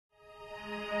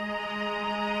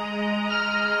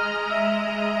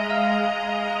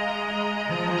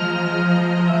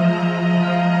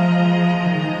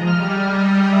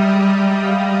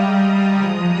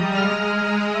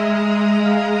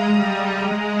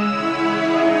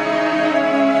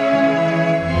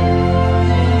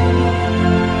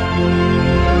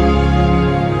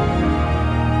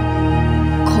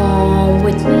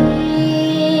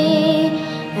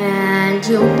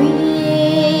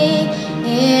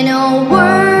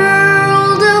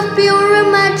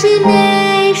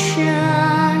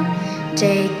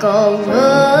Take a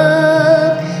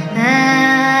look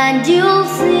and you'll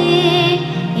see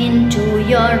into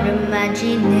your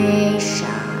imagination.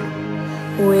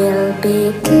 We'll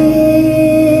begin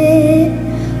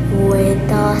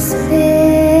with a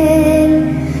spin,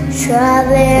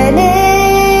 traveling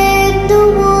in the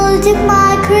world of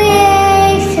my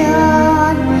creation.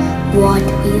 What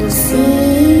we'll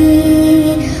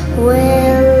see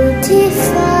will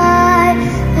defy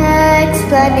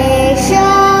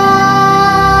explanation.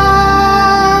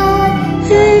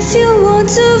 If you want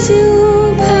to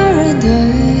view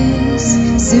paradise,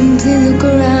 simply look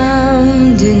around.